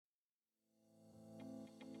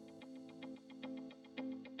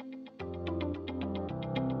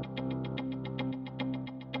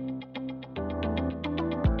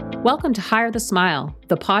Welcome to Hire the Smile,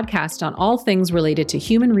 the podcast on all things related to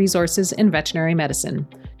human resources in veterinary medicine.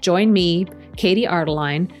 Join me, Katie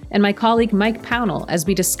Ardeline, and my colleague Mike Pownell as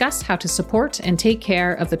we discuss how to support and take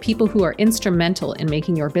care of the people who are instrumental in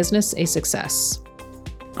making your business a success.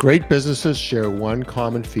 Great businesses share one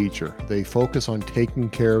common feature. They focus on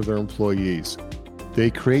taking care of their employees.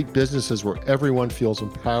 They create businesses where everyone feels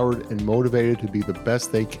empowered and motivated to be the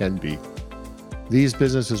best they can be. These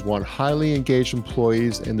businesses want highly engaged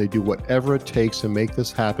employees, and they do whatever it takes to make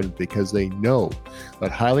this happen because they know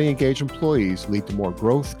that highly engaged employees lead to more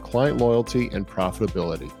growth, client loyalty, and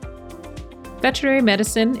profitability. Veterinary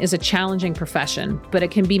medicine is a challenging profession, but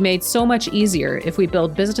it can be made so much easier if we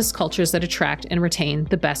build business cultures that attract and retain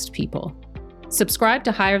the best people. Subscribe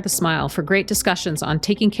to Hire the Smile for great discussions on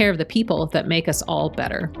taking care of the people that make us all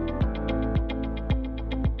better.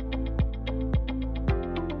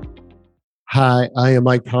 Hi, I am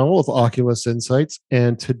Mike Pownell of Oculus Insights,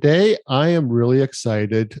 and today I am really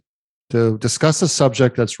excited to discuss a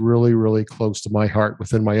subject that's really, really close to my heart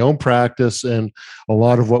within my own practice, and a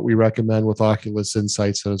lot of what we recommend with Oculus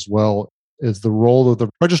Insights as well is the role of the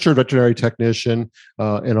registered veterinary technician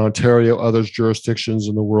in Ontario, other jurisdictions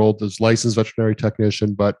in the world as licensed veterinary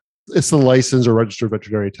technician, but it's the licensed or registered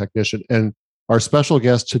veterinary technician. And our special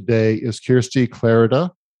guest today is Kirsty Clarida.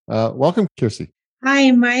 Welcome, Kirsty.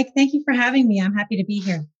 Hi, Mike. Thank you for having me. I'm happy to be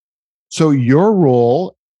here. So your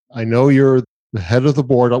role, I know you're the head of the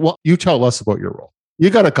board. Well, you tell us about your role.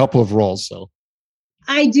 You got a couple of roles, so.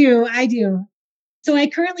 I do. So I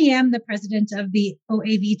currently am the president of the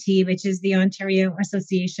OAVT, which is the Ontario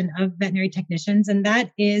Association of Veterinary Technicians. And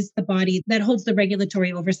that is the body that holds the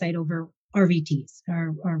regulatory oversight over RVTs,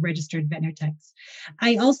 or registered veterinary techs.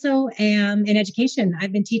 I also am in education.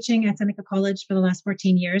 I've been teaching at Seneca College for the last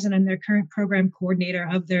 14 years, and I'm their current program coordinator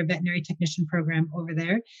of their veterinary technician program over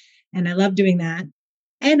there. And I love doing that.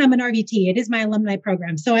 And I'm an RVT. It is my alumni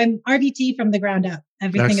program. So I'm RVT from the ground up,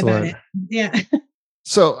 everything Excellent. about it. Yeah.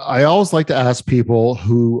 So I always like to ask people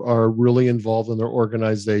who are really involved in their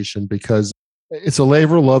organization, because it's a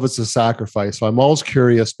labor of love, it's a sacrifice. So I'm always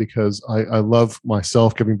curious because I love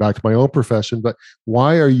myself giving back to my own profession, but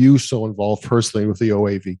why are you so involved personally with the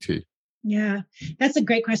OAVT? Yeah, that's a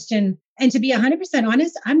great question. And to be 100%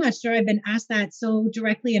 honest, I'm not sure I've been asked that so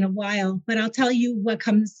directly in a while, but I'll tell you what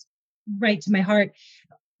comes right to my heart.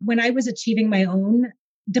 When I was achieving my own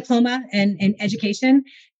diploma and education,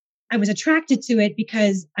 I was attracted to it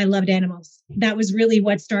because I loved animals. That was really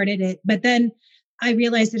what started it. But then I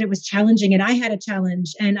realized that it was challenging, and I had a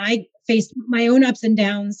challenge, and I faced my own ups and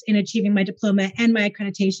downs in achieving my diploma and my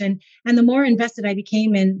accreditation. And the more invested I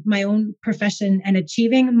became in my own profession and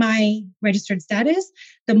achieving my registered status,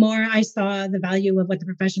 the more I saw the value of what the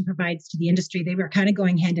profession provides to the industry. They were kind of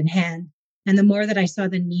going hand in hand. And the more that I saw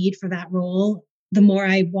the need for that role, the more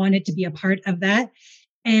I wanted to be a part of that.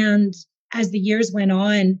 And as the years went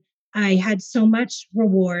on, I had so much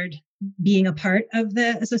reward being a part of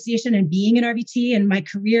the association and being an RVT, and my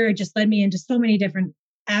career just led me into so many different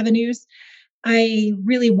avenues. I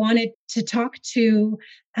really wanted to talk to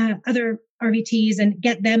other RVTs and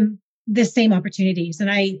get them the same opportunities. And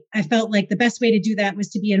I felt like the best way to do that was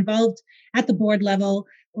to be involved at the board level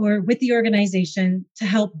or with the organization to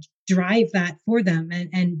help drive that for them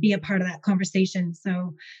and be a part of that conversation.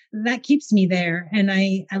 So that keeps me there. And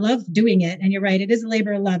I love doing it. And you're right, it is a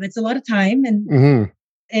labor of love. It's a lot of time and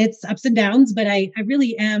it's ups and downs, but I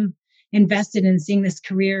really am invested in seeing this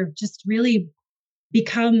career just really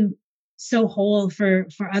become so whole for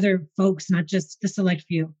other folks, not just the select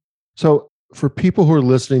few. So for people who are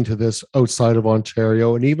listening to this outside of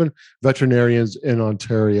Ontario, and even veterinarians in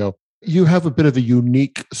Ontario, you have a bit of a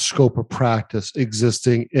unique scope of practice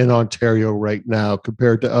existing in Ontario right now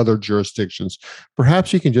compared to other jurisdictions.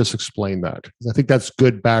 Perhaps you can just explain that. I think that's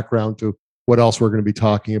good background to what else we're going to be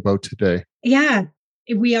talking about today. Yeah,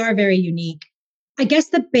 we are very unique. I guess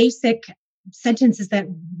the basic sentence is that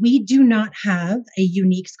we do not have a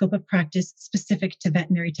unique scope of practice specific to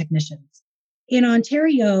veterinary technicians. In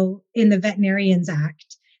Ontario, in the Veterinarians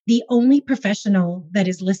Act, the only professional that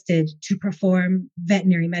is listed to perform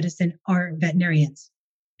veterinary medicine are veterinarians,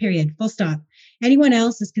 period, full stop. Anyone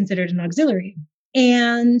else is considered an auxiliary.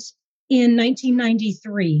 And in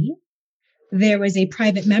 1993, there was a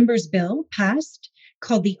private members bill passed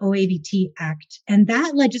called the OAVT Act. And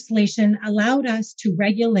that legislation allowed us to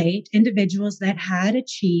regulate individuals that had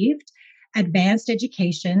achieved advanced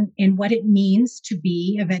education in what it means to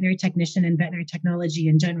be a veterinary technician and veterinary technology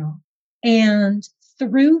in general. And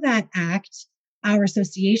through that act, our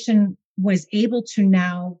association was able to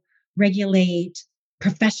now regulate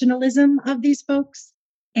professionalism of these folks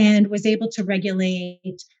and was able to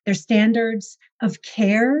regulate their standards of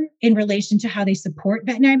care in relation to how they support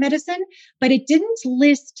veterinary medicine, but it didn't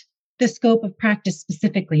list the scope of practice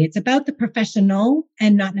specifically. It's about the professional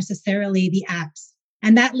and not necessarily the acts.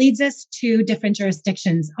 And that leads us to different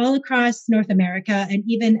jurisdictions all across North America and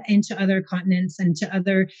even into other continents and to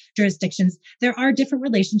other jurisdictions. There are different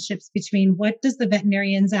relationships between what does the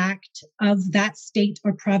Veterinarians Act of that state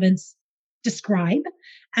or province describe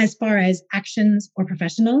as far as actions or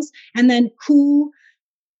professionals, and then who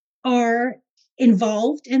are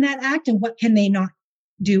involved in that act and what can they not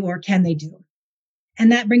do or can they do.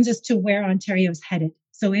 And that brings us to where Ontario is headed.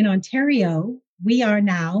 So in Ontario, we are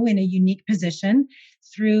now in a unique position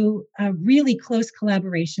through a really close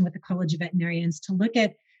collaboration with the College of Veterinarians to look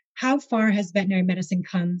at how far has veterinary medicine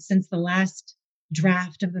come since the last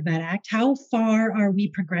draft of the Vet Act? How far are we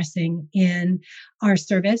progressing in our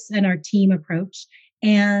service and our team approach?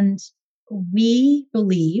 And we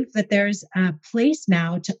believe that there's a place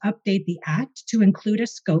now to update the Act to include a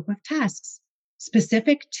scope of tasks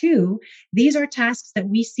specific to these are tasks that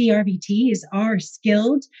we see RVTs are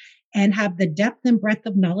skilled and have the depth and breadth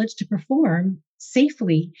of knowledge to perform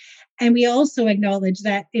safely. And we also acknowledge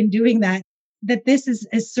that in doing that, that this is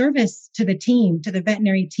a service to the team, to the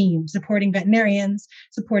veterinary team, supporting veterinarians,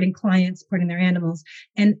 supporting clients, supporting their animals,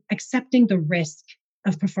 and accepting the risk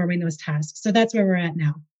of performing those tasks. So that's where we're at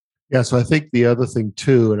now. Yeah. So I think the other thing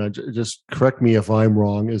too, and just correct me if I'm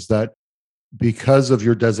wrong, is that because of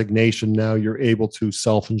your designation now, you're able to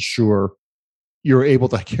self-insure. You're able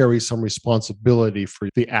to carry some responsibility for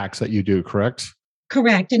the acts that you do, correct?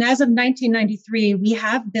 Correct. And as of 1993, we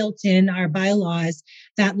have built in our bylaws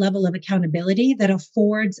that level of accountability that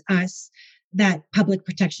affords us that public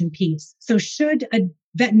protection piece. So should a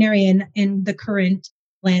veterinarian in the current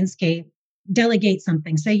landscape delegate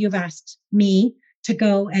something, say you've asked me to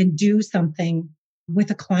go and do something with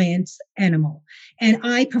a client's animal, and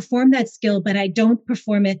I perform that skill, but I don't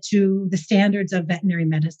perform it to the standards of veterinary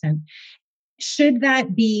medicine. Should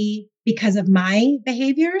that be because of my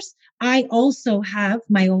behaviors? I also have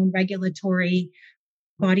my own regulatory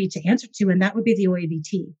body to answer to, and that would be the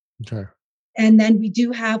OAVT. Okay. And then we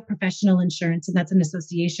do have professional insurance, and that's an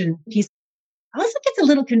association piece. Also gets a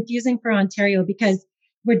little confusing for Ontario because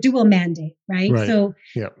we're dual mandate, right? So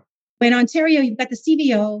yeah. In Ontario, you've got the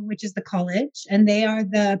CVO, which is the college, and they are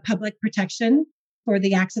the public protection for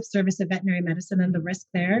the acts of service of veterinary medicine and the risk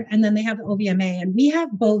there. And then they have the OVMA, and we have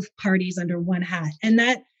both parties under one hat. And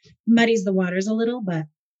that muddies the waters a little, but.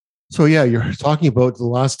 So yeah, you're talking about the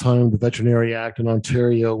last time the Veterinary Act in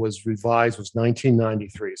Ontario was revised was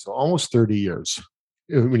 1993. So almost 30 years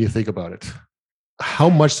when you think about it. How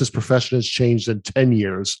much this profession has changed in 10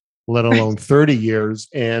 years, let alone 30 years.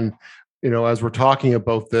 And, as we're talking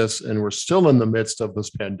about this and we're still in the midst of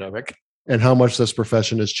this pandemic, and how much this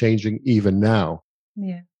profession is changing even now.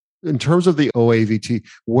 Yeah. In terms of the OAVT,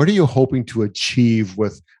 what are you hoping to achieve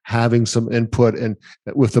with having some input and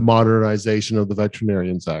with the modernization of the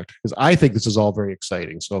Veterinarians Act? Because I think this is all very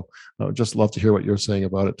exciting. So I would just love to hear what you're saying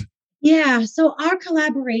about it. Yeah. So our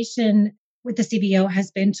collaboration with the CVO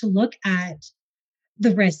has been to look at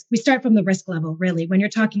the risk. We start from the risk level, really, when you're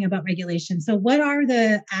talking about regulation. So what are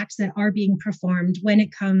the acts that are being performed when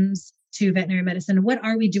it comes to veterinary medicine? What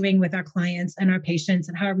are we doing with our clients and our patients,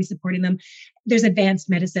 and how are we supporting them? There's advanced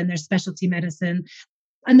medicine, there's specialty medicine,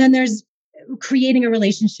 and then there's creating a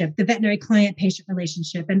relationship, the veterinary client-patient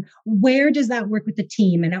relationship, and where does that work with the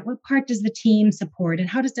team, and at what part does the team support, and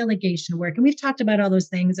how does delegation work? And we've talked about all those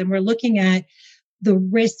things, and we're looking at the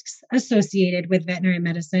risks associated with veterinary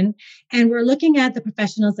medicine, and we're looking at the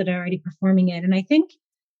professionals that are already performing it. And I think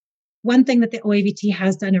one thing that the OAVT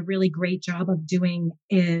has done a really great job of doing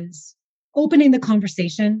is opening the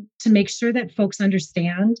conversation to make sure that folks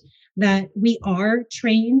understand that we are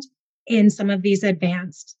trained in some of these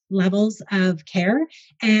advanced levels of care,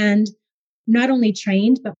 and not only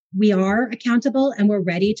trained, but we are accountable and we're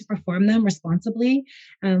ready to perform them responsibly.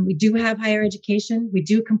 We do have higher education. We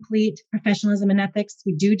do complete professionalism and ethics.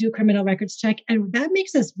 We do criminal records check. And that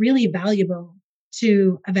makes us really valuable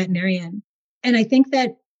to a veterinarian. And I think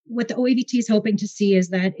that what the OAVT is hoping to see is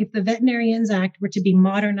that if the Veterinarians Act were to be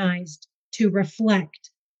modernized to reflect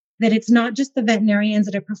that it's not just the veterinarians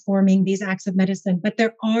that are performing these acts of medicine, but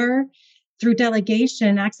there are, through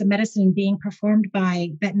delegation, acts of medicine being performed by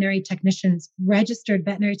veterinary technicians, registered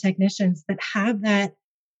veterinary technicians that have that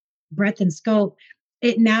breadth and scope,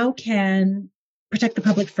 it now can protect the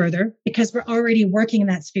public further because we're already working in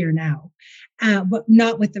that sphere now, but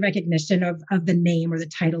not with the recognition of the name or the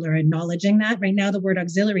title or acknowledging that. Right now, the word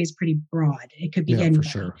auxiliary is pretty broad. It could be anybody. For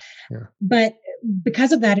sure. Yeah. But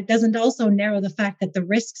because of that, it doesn't also narrow the fact that the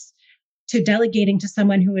risks to delegating to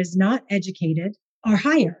someone who is not educated are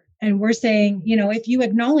higher. And we're saying, if you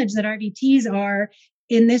acknowledge that RVTs are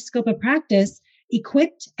in this scope of practice,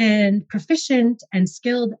 equipped and proficient and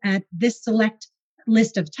skilled at this select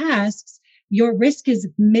list of tasks, your risk is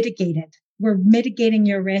mitigated. We're mitigating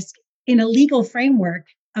your risk in a legal framework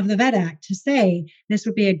of the Vet Act to say this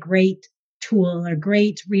would be a great tool, a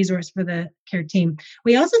great resource for the care team.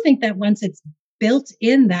 We also think that once it's built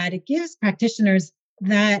in, that it gives practitioners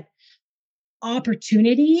that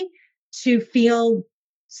opportunity to feel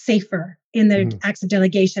safer in their acts of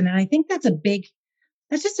delegation. And I think that's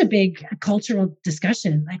just a big cultural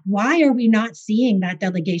discussion. Like, why are we not seeing that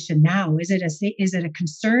delegation now? Is it a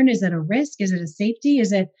concern? Is it a risk? Is it a safety?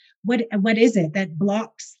 Is it what is it that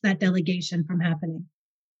blocks that delegation from happening?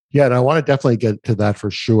 Yeah, and I want to definitely get to that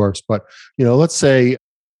for sure. But, let's say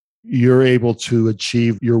you're able to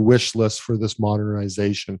achieve your wish list for this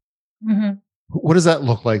modernization. Mm-hmm. What does that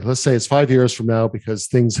look like? Let's say it's 5 years from now, because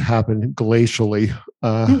things happen glacially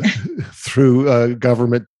through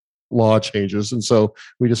government law changes. And so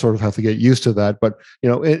we just sort of have to get used to that. But,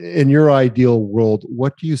 in your ideal world,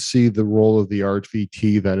 what do you see the role of the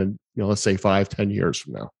RVT then in, let's say 5-10 years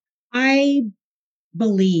from now? I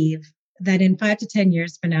believe that in 5 to 10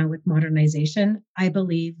 years from now with modernization, I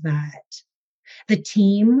believe that the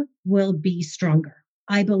team will be stronger.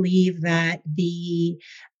 I believe that the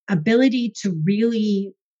ability to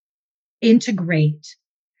really integrate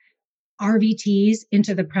RVTs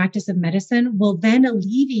into the practice of medicine will then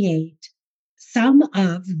alleviate some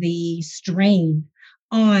of the strain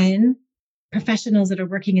on professionals that are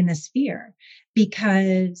working in this sphere,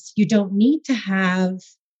 because you don't need to have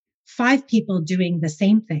 5 people doing the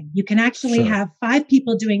same thing. You can actually have 5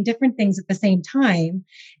 people doing different things at the same time,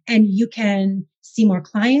 and you can see more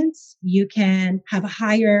clients. You can have a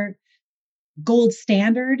higher gold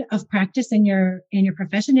standard of practice in your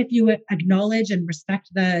profession if you acknowledge and respect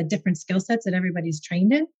the different skill sets that everybody's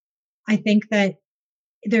trained in. I think that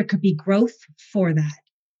there could be growth for that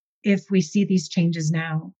if we see these changes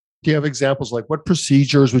now. Do you have examples, like what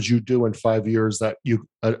procedures would you do in 5 years that an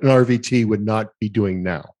RVT would not be doing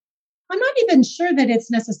now? I'm not even sure that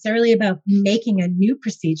it's necessarily about making a new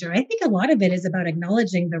procedure. I think a lot of it is about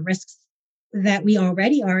acknowledging the risks that we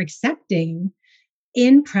already are accepting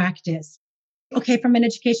in practice. Okay, from an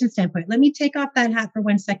education standpoint, let me take off that hat for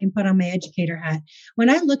 1 second, put on my educator hat. When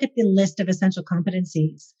I look at the list of essential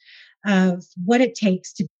competencies of what it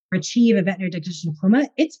takes to achieve a veterinary technician diploma,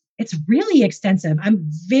 it's really extensive. I'm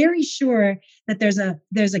very sure that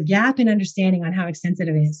there's a gap in understanding on how extensive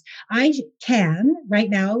it is. I can right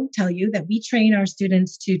now tell you that we train our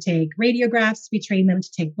students to take radiographs, we train them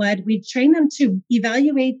to take blood, we train them to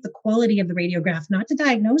evaluate the quality of the radiograph, not to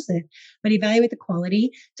diagnose it, but evaluate the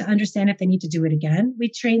quality to understand if they need to do it again. We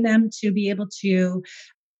train them to be able to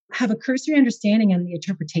have a cursory understanding on the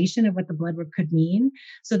interpretation of what the blood work could mean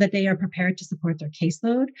so that they are prepared to support their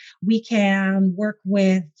caseload. We can work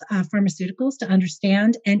with pharmaceuticals to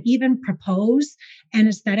understand and even propose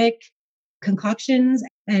anesthetic concoctions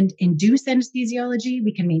and induce anesthesiology.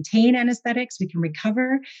 We can maintain anesthetics. We can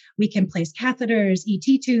recover. We can place catheters,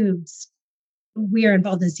 ET tubes. We are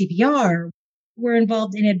involved in CPR. We're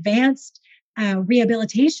involved in advanced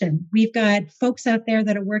rehabilitation. We've got folks out there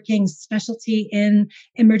that are working specialty in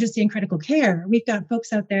emergency and critical care. We've got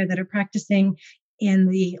folks out there that are practicing in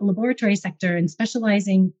the laboratory sector and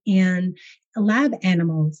specializing in lab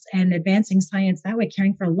animals and advancing science that way,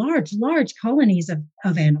 caring for large colonies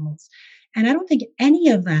of animals. And I don't think any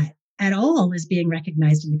of that at all is being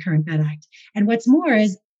recognized in the current Vet Act. And what's more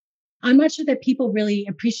is, I'm not sure that people really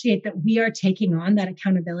appreciate that we are taking on that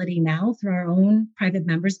accountability now through our own private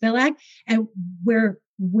members bill act, and where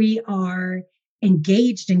we are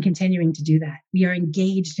engaged in continuing to do that. We are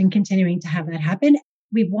engaged in continuing to have that happen.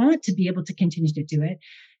 We want to be able to continue to do it,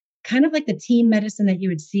 kind of like the team medicine that you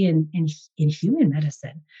would see in human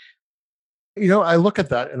medicine. I look at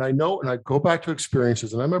that and I know, and I go back to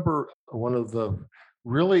experiences, and I remember one of the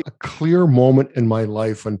really a clear moment in my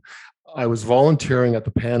life when I was volunteering at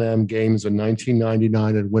the Pan Am Games in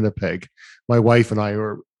 1999 in Winnipeg. My wife and I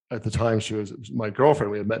were, at the time, she was my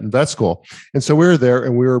girlfriend. We had met in vet school. And so we were there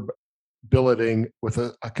and we were billeting with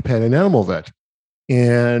a companion animal vet.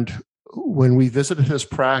 And when we visited his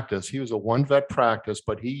practice, he was a one vet practice,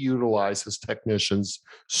 but he utilized his technicians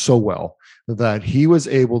so well that he was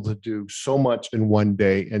able to do so much in one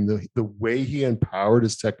day. And the way he empowered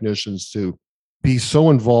his technicians to be so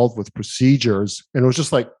involved with procedures, and it was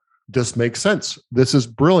just like, this makes sense. This is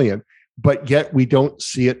brilliant. But yet we don't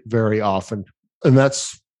see it very often. And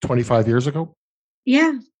that's 25 years ago?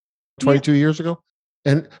 Yeah. 22 years ago?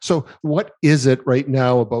 And so, what is it right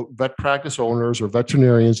now about vet practice owners or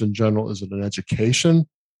veterinarians in general? Is it an education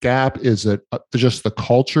gap? Is it just the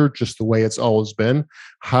culture, just the way it's always been?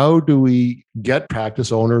 How do we get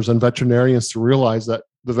practice owners and veterinarians to realize that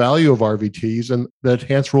the value of RVTs and the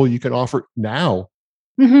enhanced role you can offer now?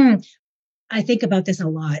 Mm-hmm. I think about this a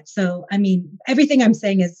lot. So, I mean, everything I'm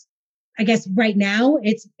saying is, I guess right now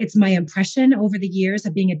it's my impression over the years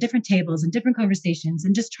of being at different tables and different conversations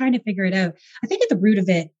and just trying to figure it out. I think at the root of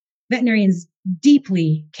it, veterinarians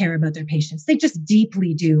deeply care about their patients. They just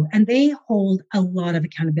deeply do. And they hold a lot of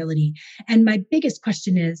accountability. And my biggest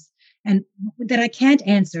question is, and that I can't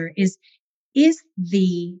answer is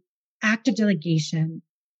the act of delegation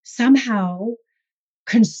somehow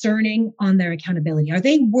concerning on their accountability? Are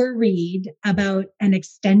they worried about an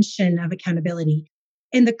extension of accountability?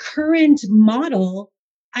 In the current model,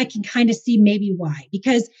 I can kind of see maybe why,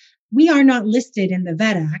 because we are not listed in the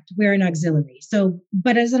Vet Act. We're an auxiliary. So,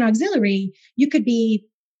 but as an auxiliary, you could be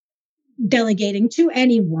delegating to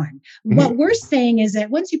anyone. Mhm. What we're saying is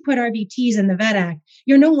that once you put RVTs in the Vet Act,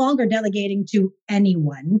 you're no longer delegating to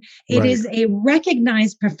anyone. It Right. is a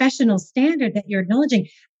recognized professional standard that you're acknowledging.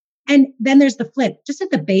 And then there's the flip. Just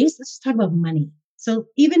at the base, let's just talk about money. So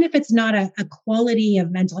even if it's not a quality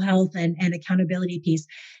of mental health and accountability piece,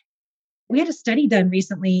 we had a study done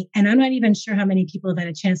recently, and I'm not even sure how many people have had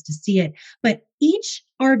a chance to see it, but each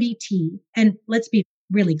RVT, and let's be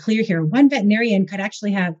really clear here, one veterinarian could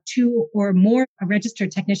actually have 2 or more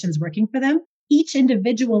registered technicians working for them. Each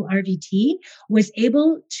individual RVT was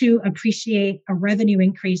able to appreciate a revenue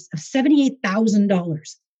increase of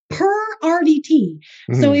 $78,000 per RVT.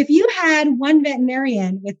 So Mhm. if you had one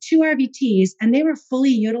veterinarian with 2 RVTs and they were fully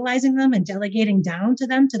utilizing them and delegating down to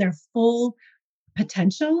them to their full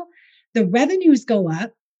potential, the revenues go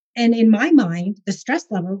up. And in my mind, the stress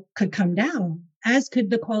level could come down, as could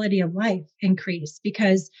the quality of life increase,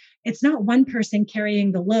 because it's not one person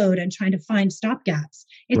carrying the load and trying to find stopgaps.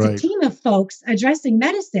 It's a Right. team of folks addressing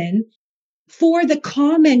medicine for the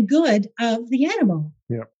common good of the animal.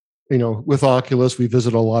 Yeah. With Oculus, we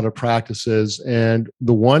visit a lot of practices. And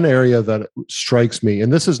the one area that strikes me,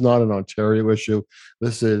 and this is not an Ontario issue,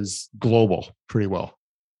 this is global pretty well,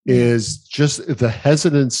 Yeah. is just the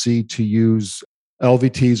hesitancy to use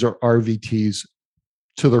LVTs or RVTs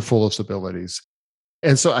to their fullest abilities.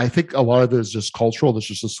 And so I think a lot of it is just cultural. This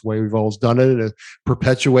is just the way we've always done it. And it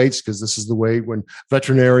perpetuates because this is the way when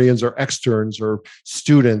veterinarians or externs or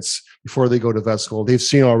students, before they go to vet school, they've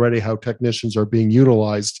seen already how technicians are being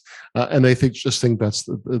utilized. And they just think that's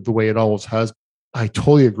the way it always has. I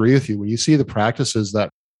totally agree with you. When you see the practices that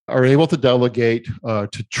are able to delegate,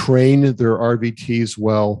 to train their RVTs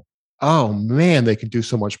well, oh man, they can do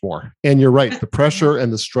so much more. And you're right, the pressure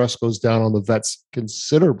and the stress goes down on the vets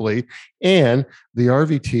considerably. And the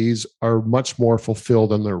RVTs are much more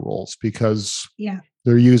fulfilled in their roles because Yeah.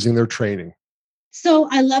 they're using their training. So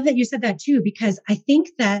I love that you said that too, because I think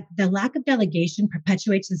that the lack of delegation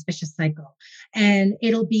perpetuates this vicious cycle, and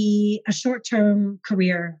it'll be a short-term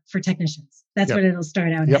career for technicians. That's Yep. what it'll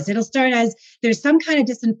start out Yep. as. It'll start as there's some kind of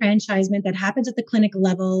disenfranchisement that happens at the clinic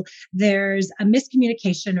level. There's a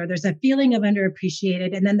miscommunication or there's a feeling of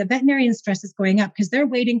underappreciated. And then the veterinarian stress is going up because they're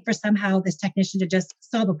waiting for somehow this technician to just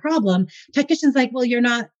solve a problem. Technician's like, well, you're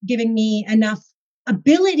not giving me enough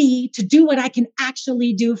ability to do what I can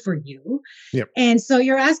actually do for you. Yep. And so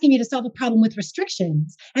you're asking me to solve a problem with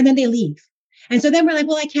restrictions. And then they leave. And so then we're like,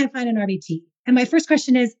 well, I can't find an RVT. And my first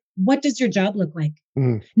question is, what does your job look like?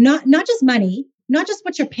 Mhm. Not just money, not just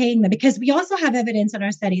what you're paying them, because we also have evidence in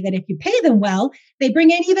our study that if you pay them well, they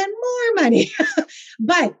bring in even more money.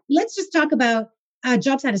 But let's just talk about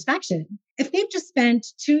job satisfaction. If they've just spent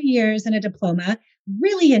 2 years in a diploma,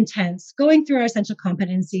 really intense, going through our essential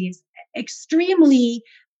competencies, extremely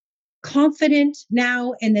confident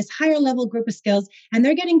now in this higher level group of skills, and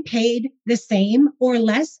they're getting paid the same or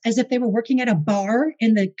less as if they were working at a bar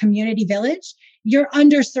in the community village, you're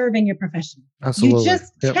underserving your profession. Absolutely. You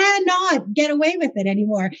just Yep. cannot get away with it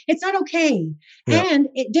anymore. It's not okay. Yep. And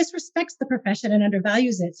it disrespects the profession and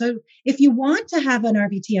undervalues it. So if you want to have an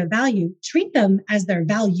RVT of value, treat them as they're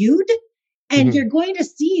valued, and Mhm. you're going to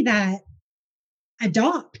see that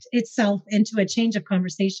adopt itself into a change of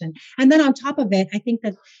conversation. And then on top of it, I think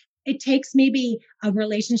that it takes maybe a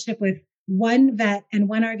relationship with one vet and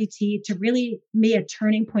one RVT to really be a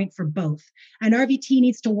turning point for both. An RVT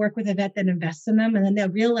needs to work with a vet that invests in them, and then they'll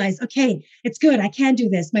realize, okay, it's good. I can do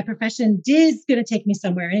this. My profession is going to take me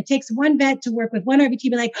somewhere. And it takes one vet to work with one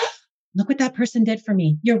RVT, be like, oh, look what that person did for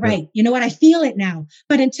me. You're right. You know what? I feel it now.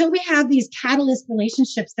 But until we have these catalyst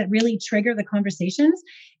relationships that really trigger the conversations,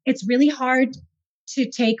 it's really hard to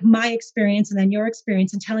take my experience and then your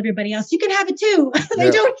experience and tell everybody else, you can have it too. They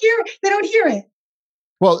Yeah. don't hear it.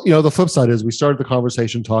 Well, the flip side is we started the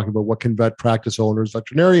conversation talking about what can vet practice owners,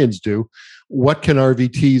 veterinarians do. What can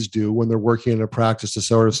RVTs do when they're working in a practice to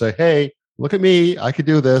sort of say, hey, look at me. I could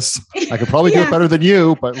do this. I could probably do it better than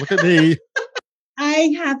you, but look at me.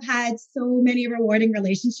 I have had so many rewarding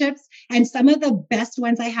relationships, and some of the best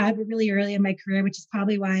ones I had were really early in my career, which is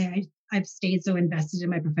probably why I've stayed so invested in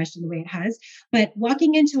my profession the way it has. But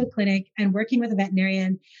walking into a clinic and working with a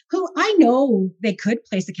veterinarian who I know they could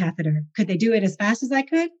place a catheter. Could they do it as fast as I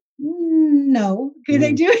could? No. Could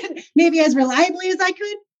they do it maybe as reliably as I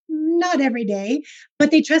could? Not every day,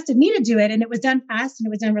 but they trusted me to do it, and it was done fast and it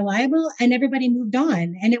was done reliable, and everybody moved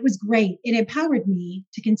on, and it was great. It empowered me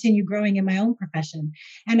to continue growing in my own profession.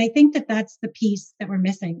 And I think that that's the piece that we're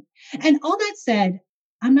missing. And all that said,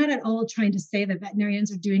 I'm not at all trying to say that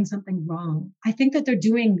veterinarians are doing something wrong. I think that they're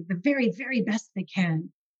doing the very, very best they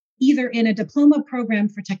can, either in a diploma program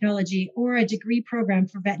for technology or a degree program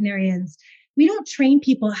for veterinarians. We don't train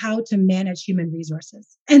people how to manage human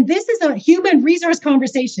resources. And this is a human resource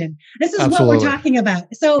conversation. This is Absolutely. what we're talking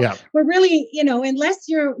about. So we're really, unless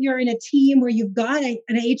you're in a team where you've got an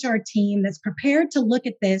HR team that's prepared to look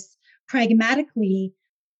at this pragmatically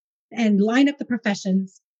and line up the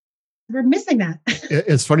professions, we're missing that.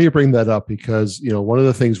 It's funny you bring that up because, one of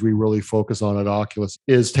the things we really focus on at Oculus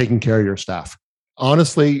is taking care of your staff.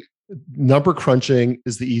 Honestly, number crunching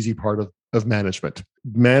is the easy part of management.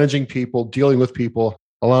 Managing people, dealing with people,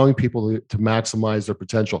 allowing people to maximize their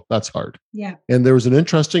potential. That's hard. Yeah. And there was an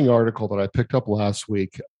interesting article that I picked up last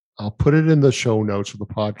week. I'll put it in the show notes or the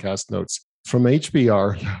podcast notes from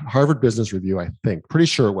HBR, Harvard Business Review, I think. Pretty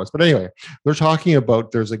sure it was. But anyway, they're talking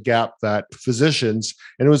about there's a gap that physicians,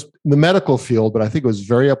 and it was in the medical field, but I think it was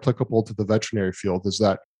very applicable to the veterinary field, is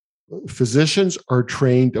that physicians are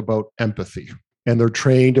trained about empathy and they're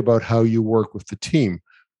trained about how you work with the team.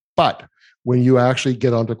 But when you actually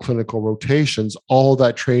get onto clinical rotations, all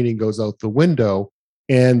that training goes out the window,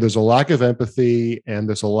 and there's a lack of empathy and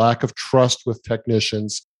there's a lack of trust with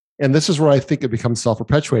technicians. And this is where I think it becomes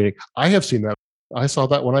self-perpetuating. I have seen that. I saw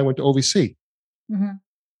that when I went to OVC.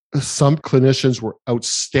 Mm-hmm. Some clinicians were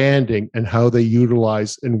outstanding in how they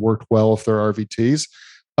utilized and worked well with their RVTs.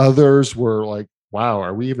 Others were like, wow,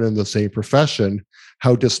 are we even in the same profession?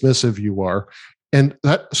 How dismissive you are. And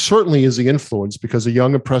that certainly is the influence, because a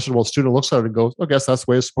young, impressionable student looks at it and goes, I guess that's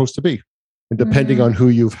the way it's supposed to be. And depending on who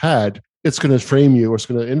you've had, it's going to frame you, or it's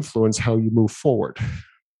going to influence how you move forward.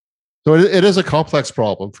 So it is a complex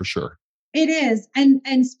problem for sure. It is.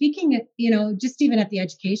 And speaking, just even at the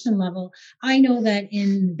education level, I know that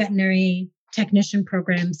in veterinary technician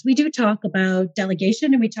programs, we do talk about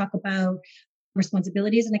delegation and we talk about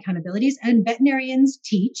responsibilities and accountabilities, and veterinarians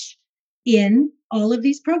teach in all of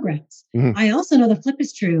these programs. Mm-hmm. I also know the flip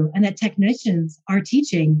is true, and that technicians are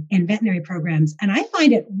teaching in veterinary programs. And I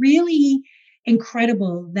find it really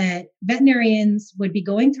incredible that veterinarians would be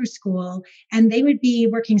going through school and they would be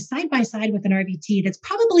working side by side with an RVT that's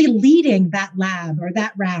probably leading that lab or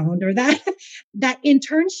that round or that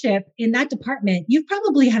internship in that department. You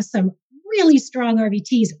probably have some really strong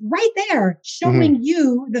RVTs right there showing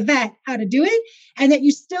you, the vet, how to do it, and that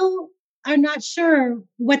you still are not sure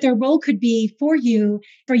what their role could be for you,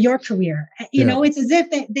 for your career. You know, it's as if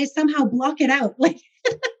they somehow block it out like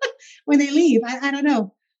when they leave. I don't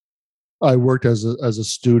know. I worked as a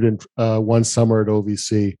student one summer at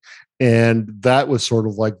OVC, and that was sort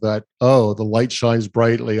of like that. Oh, the light shines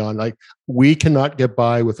brightly on. Like, we cannot get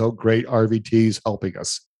by without great RVTs helping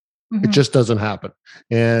us. Mm-hmm. It just doesn't happen.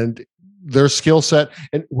 And their skill set,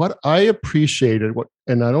 and what I appreciated,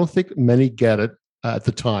 and I don't think many get it at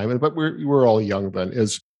the time, but we're all young then,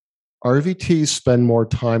 is RVTs spend more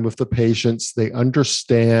time with the patients. They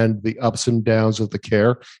understand the ups and downs of the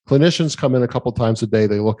care. Clinicians come in a couple times a day.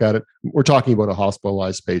 They look at it. We're talking about a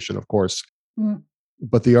hospitalized patient, of course. Mm.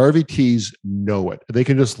 But the RVTs know it. They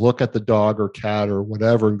can just look at the dog or cat or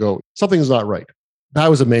whatever and go, something's not right. That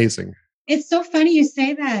was amazing. It's so funny you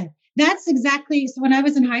say that. That's exactly, so when I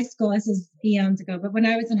was in high school, this is eons ago, but when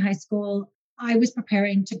I was in high school, I was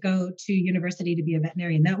preparing to go to university to be a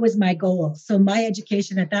veterinarian. That was my goal. So my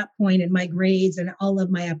education at that point and my grades and all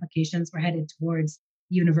of my applications were headed towards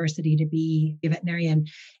university to be a veterinarian.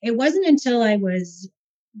 It wasn't until I was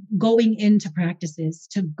going into practices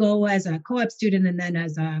to go as a co-op student and then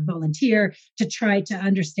as a volunteer to try to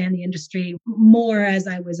understand the industry more as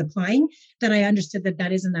I was applying that I understood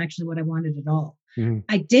that isn't actually what I wanted at all. Mhm.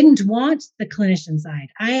 I didn't want the clinician side.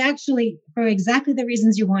 I actually, for exactly the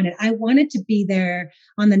reasons you wanted, I wanted to be there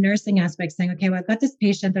on the nursing aspect saying, okay, well, I've got this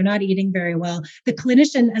patient. They're not eating very well. The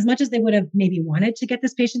clinician, as much as they would have maybe wanted to get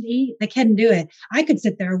this patient to eat, they couldn't do it. I could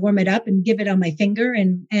sit there, warm it up and give it on my finger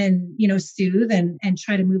and soothe and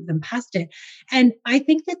try to move them past it. And I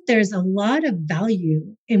think that there's a lot of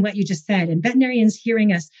value in what you just said. And veterinarians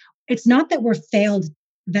hearing us, it's not that we're failed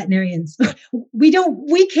veterinarians. We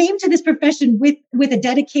came to this profession with a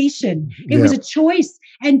dedication. It Yeah. was a choice,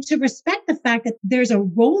 and to respect the fact that there's a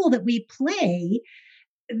role that we play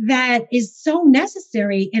that is so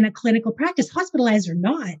necessary in a clinical practice, hospitalized or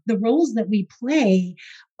not. The roles that we play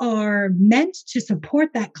are meant to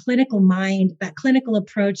support that clinical mind, that clinical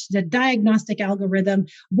approach, the diagnostic algorithm.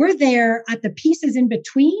 We're there at the pieces in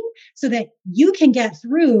between so that you can get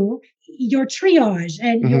through your triage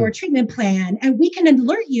and Mhm. your treatment plan. And we can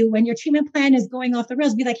alert you when your treatment plan is going off the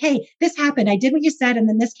rails. Be like, hey, this happened. I did what you said. And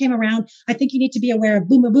then this came around. I think you need to be aware of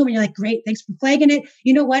boom, boom, boom. And you're like, great. Thanks for flagging it.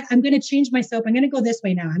 You know what? I'm going to change my soap. I'm going to go this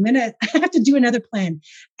way now. I have to do another plan.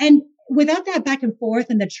 And without that back and forth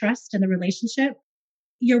and the trust and the relationship,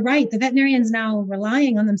 you're right. The veterinarian's now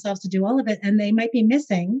relying on themselves to do all of it. And they might be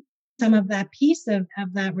missing some of that piece of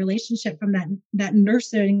that relationship from that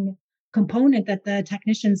nursing component that the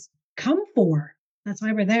technicians come for. That's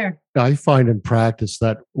why we're there. I find in practice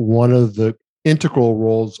that one of the integral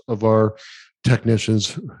roles of our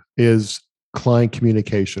technicians is client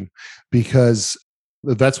communication, because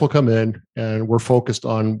the vets will come in and we're focused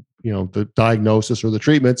on, the diagnosis or the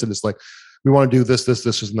treatments. And it's like, we want to do this,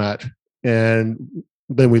 and that. And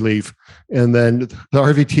then we leave. And then the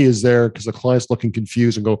RVT is there because the client's looking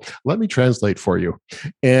confused and go, let me translate for you.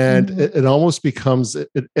 And Mhm. it almost becomes,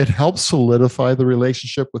 it helps solidify the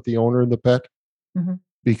relationship with the owner and the pet. Mhm.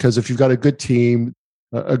 Because if you've got a good team,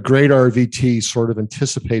 a great RVT sort of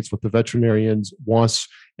anticipates what the veterinarian wants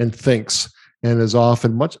and thinks, and is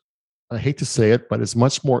often much, I hate to say it, but is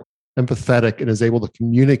much more empathetic and is able to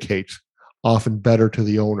communicate often better to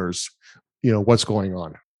the owners, what's going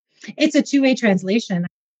on. It's a two-way translation.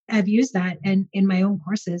 I've used that and in my own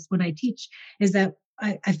courses when I teach is that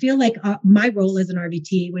I feel like my role as an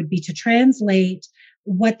RVT would be to translate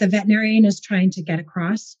what the veterinarian is trying to get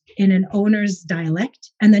across in an owner's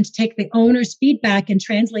dialect, and then to take the owner's feedback and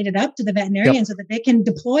translate it up to the veterinarian Yep. so that they can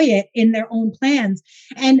deploy it in their own plans.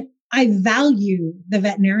 And I value the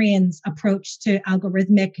veterinarian's approach to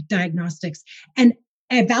algorithmic diagnostics. And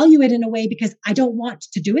I value it in a way because I don't want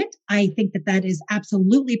to do it. I think that that is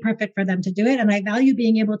absolutely perfect for them to do it. And I value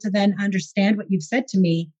being able to then understand what you've said to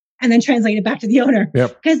me and then translate it back to the owner.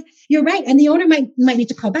 Yep. Because you're right. And the owner might need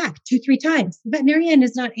to call back 2-3 times. The veterinarian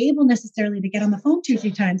is not able necessarily to get on the phone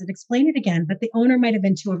 2-3 times and explain it again, but the owner might have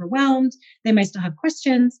been too overwhelmed. They might still have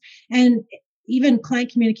questions. And even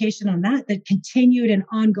client communication on that, the continued and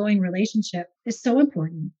ongoing relationship is so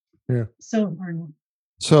important. Yeah. So important.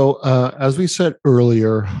 So, as we said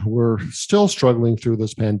earlier, we're still struggling through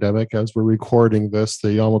this pandemic. As we're recording this,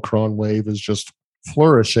 the Omicron wave is just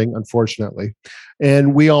flourishing, unfortunately.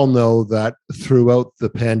 And we all know that throughout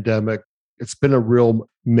the pandemic, it's been a real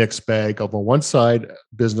mixed bag. On one side,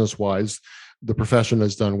 business wise, the profession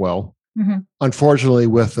has done well. Mhm. Unfortunately,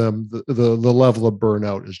 with them, the level of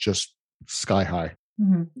burnout is just sky high.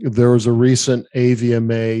 Mhm. There was a recent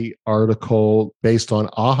AVMA article based on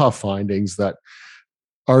AHA findings that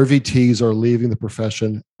RVTs are leaving the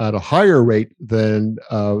profession at a higher rate than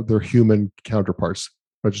their human counterparts,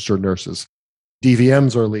 registered nurses.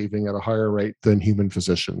 DVMs are leaving at a higher rate than human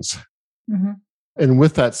physicians. Mhm. And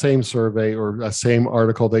with that same survey or that same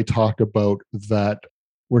article, they talked about that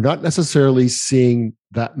we're not necessarily seeing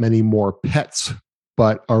that many more pets,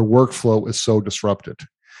 but our workflow is so disrupted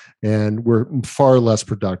and we're far less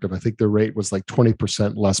productive. I think the rate was like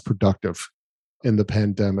 20% less productive in the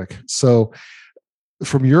pandemic. So,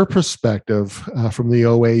 from your perspective, from the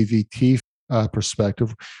OAVT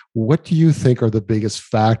perspective, what do you think are the biggest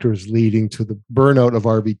factors leading to the burnout of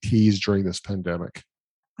RVTs during this pandemic?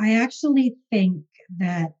 I actually think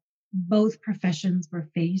that both professions were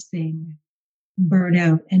facing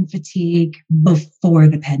burnout and fatigue before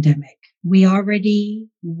the pandemic. We already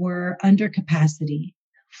were under capacity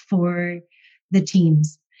for the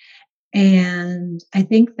teams. And I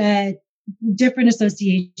think that different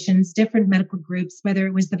associations, different medical groups, whether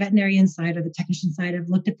it was the veterinarian side or the technician side, have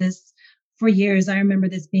looked at this for years. I remember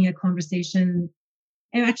this being a conversation.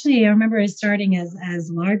 And actually, I remember it starting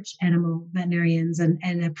as large animal veterinarians and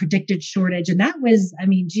a predicted shortage. And that was, I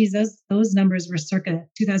mean, geez, those numbers were circa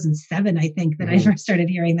 2007, I think, that I first started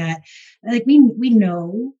hearing that. Like we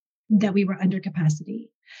know that we were under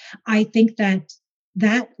capacity. I think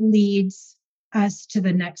that leads us to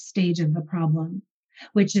the next stage of the problem,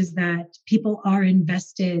 which is that people are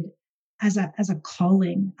invested as a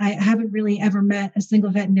calling. I haven't really ever met a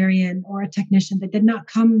single veterinarian or a technician that did not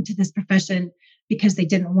come to this profession because they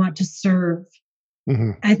didn't want to serve.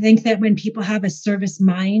 Mm-hmm. I think that when people have a service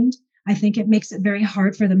mind, I think it makes it very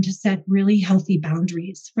hard for them to set really healthy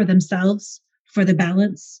boundaries for themselves, for the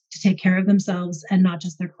balance, to take care of themselves and not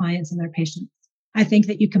just their clients and their patients. I think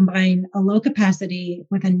that you combine a low capacity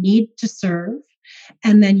with a need to serve,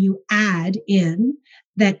 and then you add in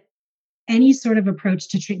that any sort of approach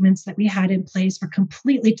to treatments that we had in place were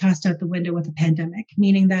completely tossed out the window with the pandemic,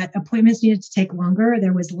 meaning that appointments needed to take longer.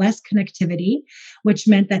 There was less connectivity, which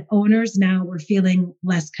meant that owners now were feeling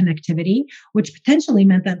less connectivity, which potentially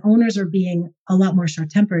meant that owners are being a lot more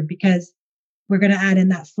short-tempered, because we're going to add in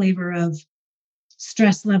that flavor of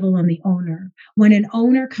stress level on the owner. When an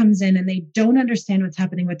owner comes in and they don't understand what's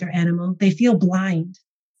happening with their animal, they feel blind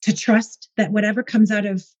to trust that whatever comes out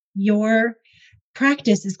of your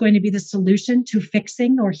practice is going to be the solution to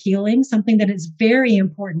fixing or healing something that is very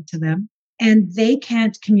important to them. And they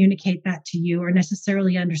can't communicate that to you or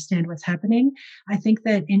necessarily understand what's happening. I think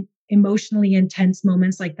that in emotionally intense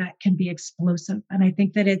moments like that can be explosive. And I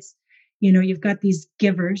think that it's, you've got these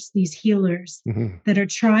givers, these healers that are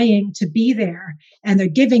trying to be there, and they're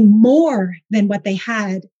giving more than what they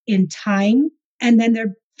had in time. And then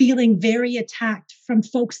they're feeling very attacked from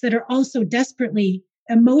folks that are also desperately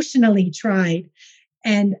emotionally tried.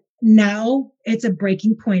 And now it's a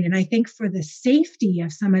breaking point. And I think for the safety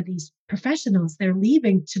of some of these professionals, they're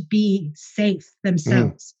leaving to be safe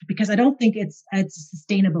themselves, because I don't think it's a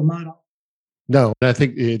sustainable model. No, and I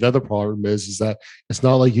think the other problem is that it's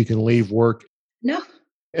not like you can leave work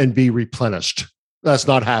and be replenished. That's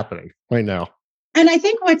not happening right now. And I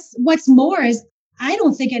think what's more is, I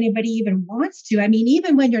don't think anybody even wants to. I mean,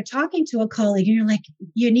 even when you're talking to a colleague and you're like,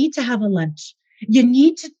 you need to have a lunch. You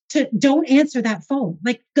need to don't answer that phone.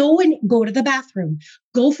 Like, go to the bathroom,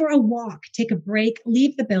 go for a walk, take a break,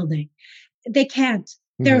 leave the building. They can't.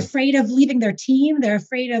 They're afraid of leaving their team. They're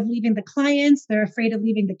afraid of leaving the clients. They're afraid of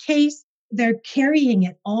leaving the case. They're carrying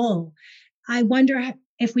it all. I wonder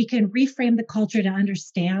if we can reframe the culture to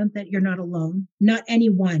understand that you're not alone, not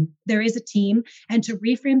anyone. There is a team, and to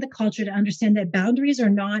reframe the culture to understand that boundaries are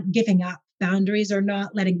not giving up. Boundaries are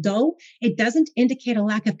not letting go. It doesn't indicate a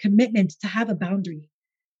lack of commitment to have a boundary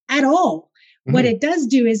at all. What it does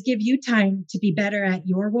do is give you time to be better at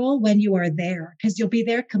your role when you are there, because you'll be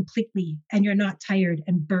there completely and you're not tired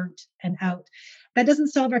and burnt and out. That doesn't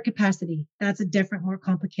solve our capacity. That's a different, more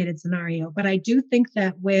complicated scenario. But I do think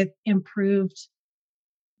that with improved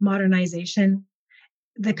modernization,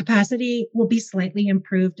 the capacity will be slightly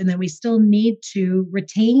improved. And then we still need to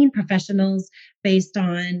retain professionals based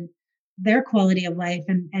on their quality of life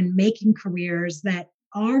and making careers that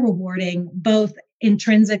are rewarding, both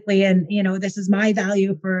intrinsically and, this is my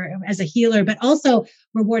value as a healer, but also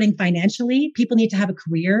rewarding financially. People need to have a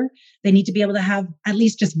career. They need to be able to have at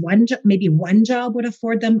least just one job. Maybe one job would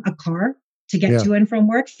afford them a car to get to and from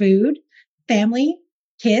work, food, family,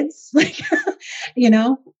 kids,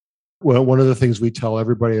 Well, one of the things we tell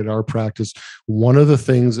everybody in our practice, one of the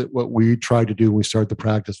things that what we tried to do when we started the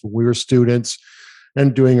practice, when we were students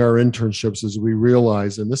and doing our internships, is we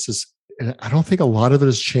realized, and I don't think a lot of it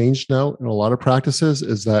has changed now in a lot of practices,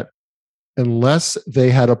 is that unless they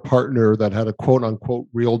had a partner that had a quote unquote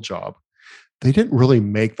real job, they didn't really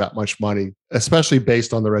make that much money, especially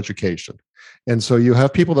based on their education. And so you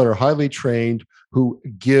have people that are highly trained who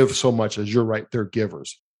give so much, as you're right, they're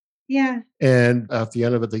givers. Yeah. And at the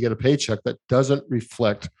end of it, they get a paycheck that doesn't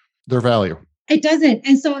reflect their value. It doesn't.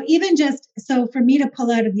 And so so for me to pull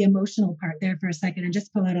out of the emotional part there for a second and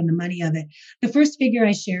just pull out on the money of it, the first figure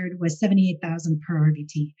I shared was $78,000 per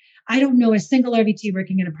RVT. I don't know a single RVT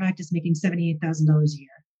working in a practice making $78,000 a year.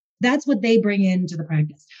 That's what they bring into the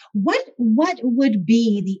practice. What would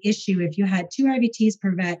be the issue if you had 2 RVTs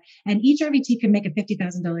per vet and each RVT could make a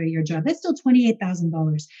 $50,000 a year job? That's still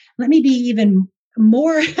 $28,000. Let me be even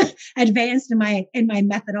more advanced in my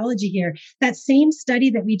methodology here. That same study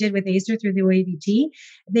that we did with ACER through the OAVT,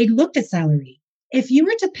 they looked at salary. If you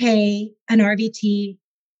were to pay an RVT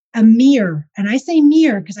a mere, and I say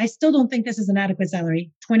mere because I still don't think this is an adequate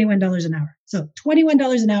salary, $21 an hour. So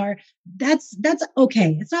 $21 an hour, that's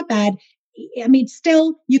okay. It's not bad. I mean,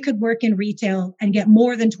 still, you could work in retail and get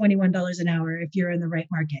more than $21 an hour if you're in the right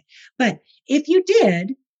market. But if you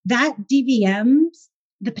did, that DVM's,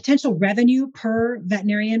 the potential revenue per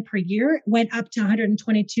veterinarian per year went up to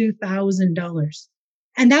 $122,000.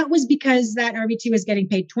 And that was because that RVT was getting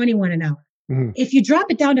paid $21 an hour. If you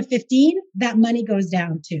drop it down to 15, that money goes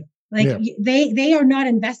down too. Like Yeah. they are not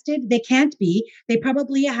invested. They can't be. They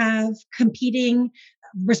probably have competing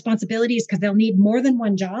responsibilities because they'll need more than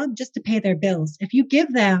one job just to pay their bills. If you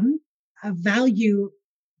give them a value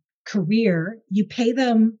career, you pay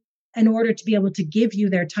them in order to be able to give you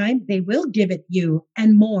their time, they will give it you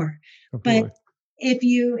and more. Absolutely. But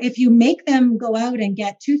if you make them go out and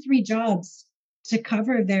get 2-3 jobs to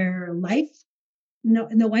cover their life, no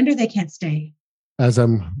wonder they can't stay. As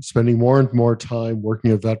I'm spending more and more time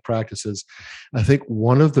working at vet practices, I think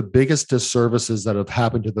one of the biggest disservices that have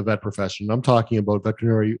happened to the vet profession, I'm talking about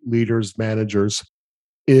veterinary leaders, managers,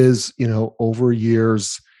 is, over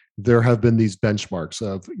years, there have been these benchmarks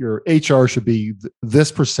of your HR should be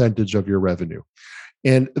this percentage of your revenue.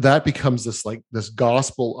 And that becomes this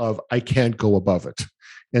gospel of I can't go above it.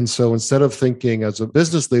 And so instead of thinking as a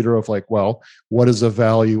business leader of well, what is the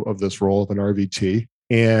value of this role of an RVT?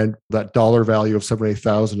 And that dollar value of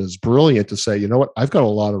 78,000 is brilliant to say, you know what, I've got a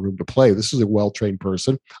lot of room to play. This is a well-trained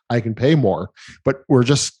person. I can pay more, but we're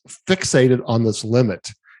just fixated on this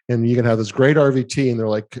limit. And you can have this great RVT and they're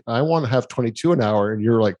like, I want to have 22 an hour. And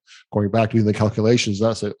you're going back doing the calculations.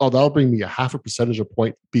 That's it. Oh, that'll bring me a 0.5 percentage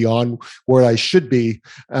point beyond where I should be.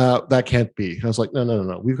 That can't be. And I was like,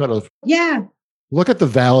 no. We've got to look at the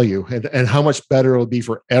value and how much better it'll be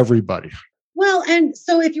for everybody. Well, and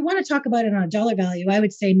so if you want to talk about it on a dollar value, I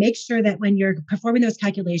would say make sure that when you're performing those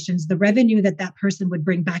calculations, the revenue that person would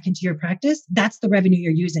bring back into your practice, that's the revenue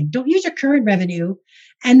you're using. Don't use your current revenue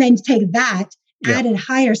and then take that, add a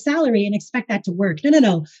higher salary and expect that to work.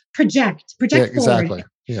 No. Project forward. Exactly.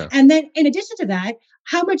 Yeah. And then in addition to that,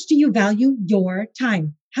 how much do you value your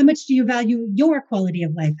time? How much do you value your quality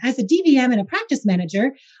of life? As a DVM and a practice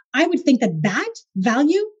manager, I would think that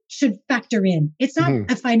value should factor in. It's not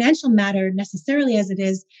a financial matter necessarily as it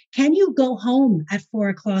is. Can you go home at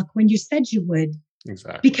 4:00 when you said you would?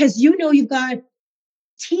 Exactly. Because you've got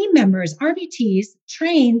team members, RVTs,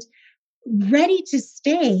 trained, ready to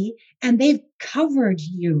stay, and they've covered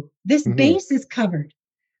you. This base is covered.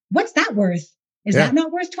 What's that worth? Is that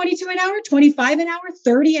not worth 22 an hour, 25 an hour,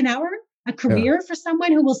 30 an hour? A career for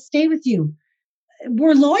someone who will stay with you.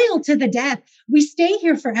 We're loyal to the death. We stay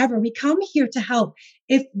here forever. We come here to help.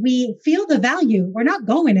 If we feel the value, we're not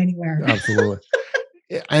going anywhere. Absolutely.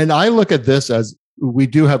 And I look at this as we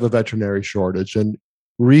do have a veterinary shortage. And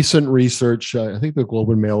recent research, I think the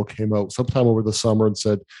Globe and Mail came out sometime over the summer and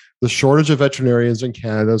said the shortage of veterinarians in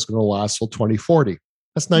Canada is going to last till 2040.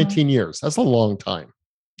 That's 19 years. That's a long time.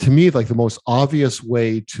 To me, the most obvious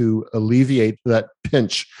way to alleviate that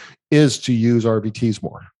pinch is to use RVTs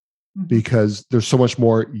more. Because there's so much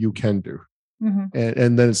more you can do.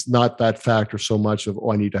 And then it's not that factor so much of,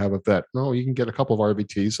 I need to have a vet. No, you can get a couple of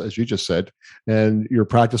RVTs, as you just said, and your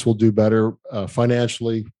practice will do better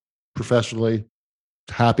financially, professionally,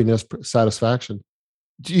 happiness, satisfaction.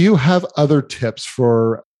 Do you have other tips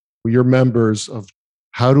for your members of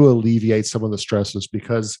how to alleviate some of the stresses?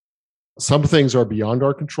 Because some things are beyond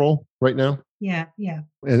our control right now. Yeah.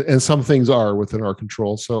 And some things are within our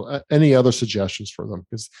control. So any other suggestions for them?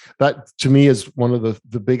 Because that, to me, is one of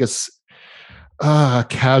the biggest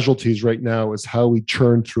casualties right now is how we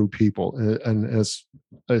churn through people. And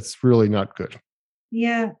it's really not good.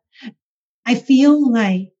 Yeah. I feel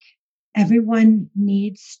like everyone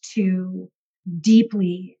needs to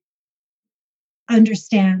deeply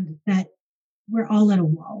understand that we're all at a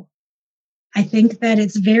wall. I think that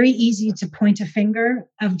it's very easy to point a finger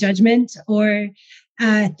of judgment or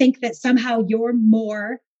think that somehow you're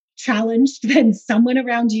more challenged than someone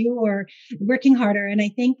around you or working harder. And I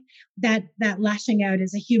think that lashing out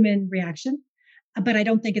is a human reaction, but I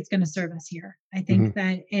don't think it's going to serve us here. I think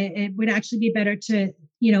that it would actually be better to,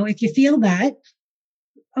 if you feel that,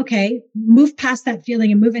 okay, move past that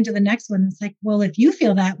feeling and move into the next one. It's like, well, if you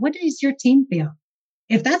feel that, what does your team feel?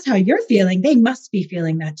 If that's how you're feeling, they must be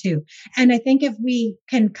feeling that too. And I think if we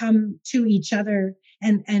can come to each other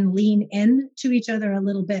and lean in to each other a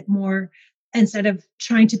little bit more, instead of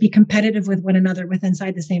trying to be competitive with one another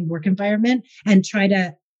inside the same work environment and try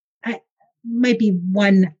to, might be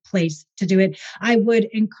one place to do it. I would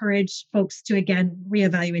encourage folks to, again,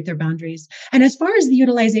 reevaluate their boundaries. And as far as the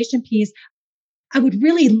utilization piece, I would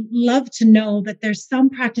really love to know that there's some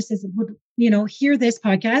practices that would, hear this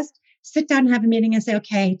podcast, sit down and have a meeting and say,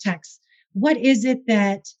 okay, Tex, what is it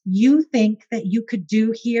that you think that you could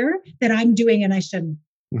do here that I'm doing and I shouldn't?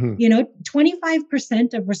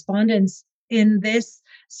 25% of respondents in this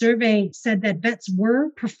survey said that vets were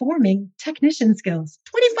performing technician skills.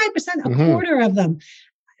 25%, a quarter of them.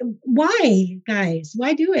 Why, guys?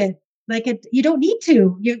 Why do it? You don't need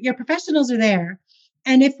to. Your professionals are there.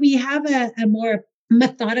 And if we have a more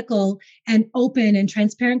methodical and open and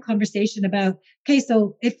transparent conversation about, okay,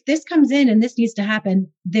 so if this comes in and this needs to happen,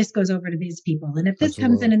 this goes over to these people. And if this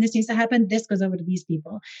comes in and this needs to happen, this goes over to these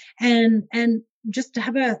people. And just to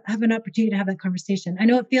have an opportunity to have that conversation. I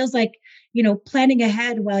know it feels like, planning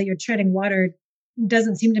ahead while you're treading water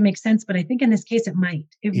doesn't seem to make sense, but I think in this case it might.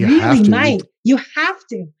 It really might. You have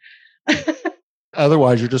to.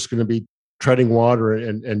 Otherwise, you're just going to be treading water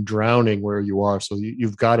and drowning where you are. So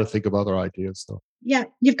you've got to think of other ideas, though. Yeah,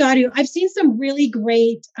 you've got to. I've seen some really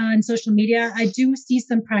great on social media. I do see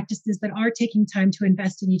some practices that are taking time to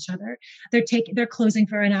invest in each other. They're closing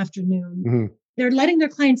for an afternoon. Mm-hmm. They're letting their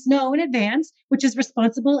clients know in advance, which is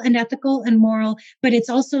responsible and ethical and moral, but it's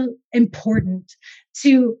also important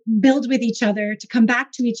to build with each other, to come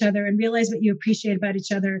back to each other and realize what you appreciate about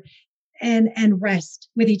each other and rest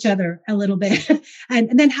with each other a little bit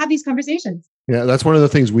and then have these conversations. Yeah, that's one of the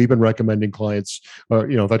things we've been recommending clients,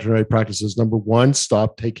 veterinary practices. Number one,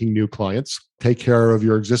 stop taking new clients. Take care of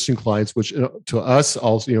your existing clients, which to us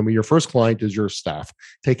also, your first client is your staff.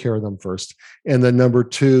 Take care of them first. And then number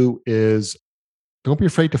two is don't be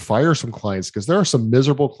afraid to fire some clients, because there are some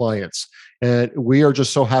miserable clients and we are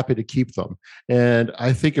just so happy to keep them. And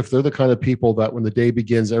I think if they're the kind of people that when the day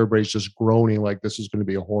begins, everybody's just groaning like this is going to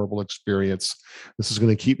be a horrible experience, this is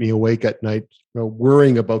going to keep me awake at night,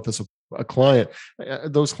 worrying about this, a client,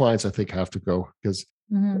 those clients I think have to go, because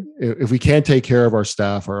if we can't take care of our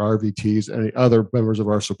staff, our RVTs, and the other members of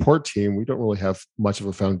our support team, we don't really have much of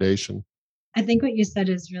a foundation. I think what you said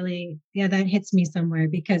is really, that hits me somewhere,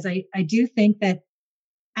 because I do think that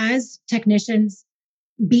as technicians,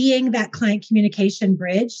 being that client communication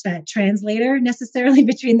bridge, that translator necessarily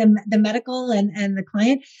between the medical and the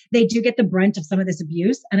client, they do get the brunt of some of this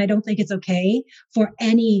abuse. And I don't think it's okay for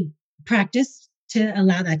any practice to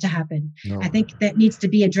allow that to happen. No. I think that needs to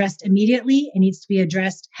be addressed immediately. It needs to be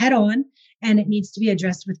addressed head on, and it needs to be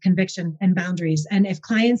addressed with conviction and boundaries. And if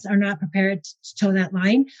clients are not prepared to toe that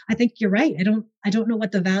line, I think you're right. I don't know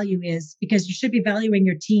what the value is, because you should be valuing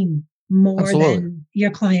your team more Absolutely. Than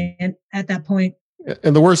your client at that point.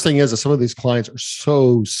 And the worst thing is that some of these clients are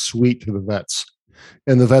so sweet to the vets,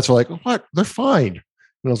 and the vets are like, "What? They're fine."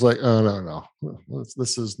 And I was like, "Oh no,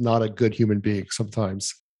 this is not a good human being."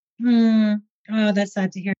 Sometimes. Oh, that's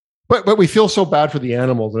sad to hear. But we feel so bad for the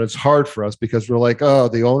animals, and it's hard for us because we're like, "Oh,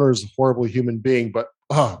 the owner is a horrible human being," but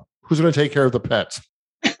who's going to take care of the pets?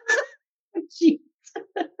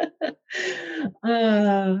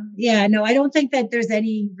 I don't think that there's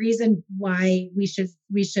any reason why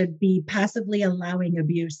we should be passively allowing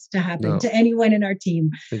abuse to happen to anyone in our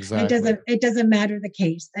team. Exactly. It doesn't matter the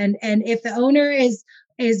case. And if the owner is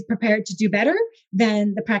prepared to do better,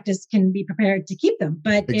 then the practice can be prepared to keep them.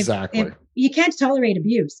 But if you can't tolerate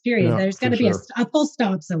abuse, period. No, there's got to be a full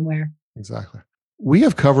stop somewhere. Exactly. We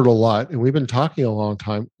have covered a lot, and we've been talking a long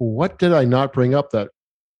time. What did I not bring up that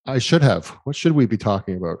I should have? What should we be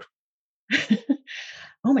talking about?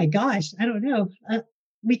 Oh my gosh, I don't know.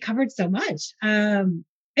 We covered so much.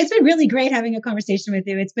 It's been really great having a conversation with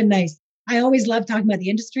you. It's been nice. I always love talking about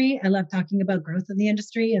the industry. I love talking about growth in the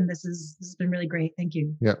industry, and this has been really great. Thank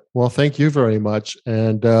you. Yeah. Well, thank you very much,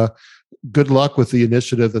 and good luck with the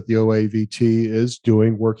initiative that the OAVT is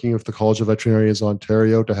doing, working with the College of Veterinarians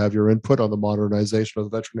Ontario to have your input on the modernization of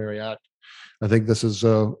the Veterinary Act. I think this is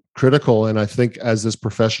critical, and I think as this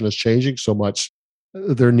profession is changing so much,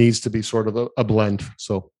 there needs to be sort of a blend.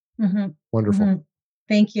 So wonderful. Mm-hmm.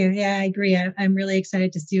 Thank you. Yeah, I agree. I'm really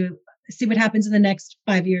excited to see what happens in the next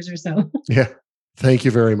 5 years or so. Yeah. Thank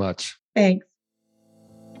you very much. Thanks.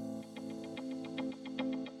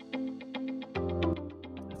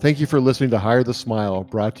 Thank you for listening to Hire the Smile,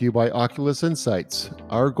 brought to you by Oculus Insights.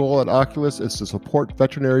 Our goal at Oculus is to support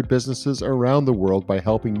veterinary businesses around the world by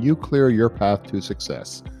helping you clear your path to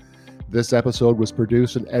success. This episode was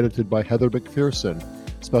produced and edited by Heather McPherson.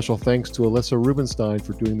 Special thanks to Alyssa Rubenstein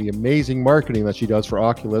for doing the amazing marketing that she does for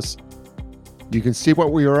Oculus. You can see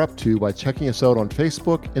what we are up to by checking us out on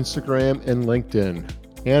Facebook, Instagram, and LinkedIn,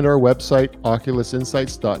 and our website,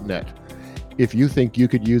 oculusinsights.net. If you think you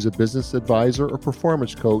could use a business advisor or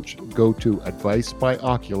performance coach, go to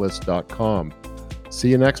advicebyoculus.com. See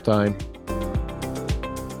you next time.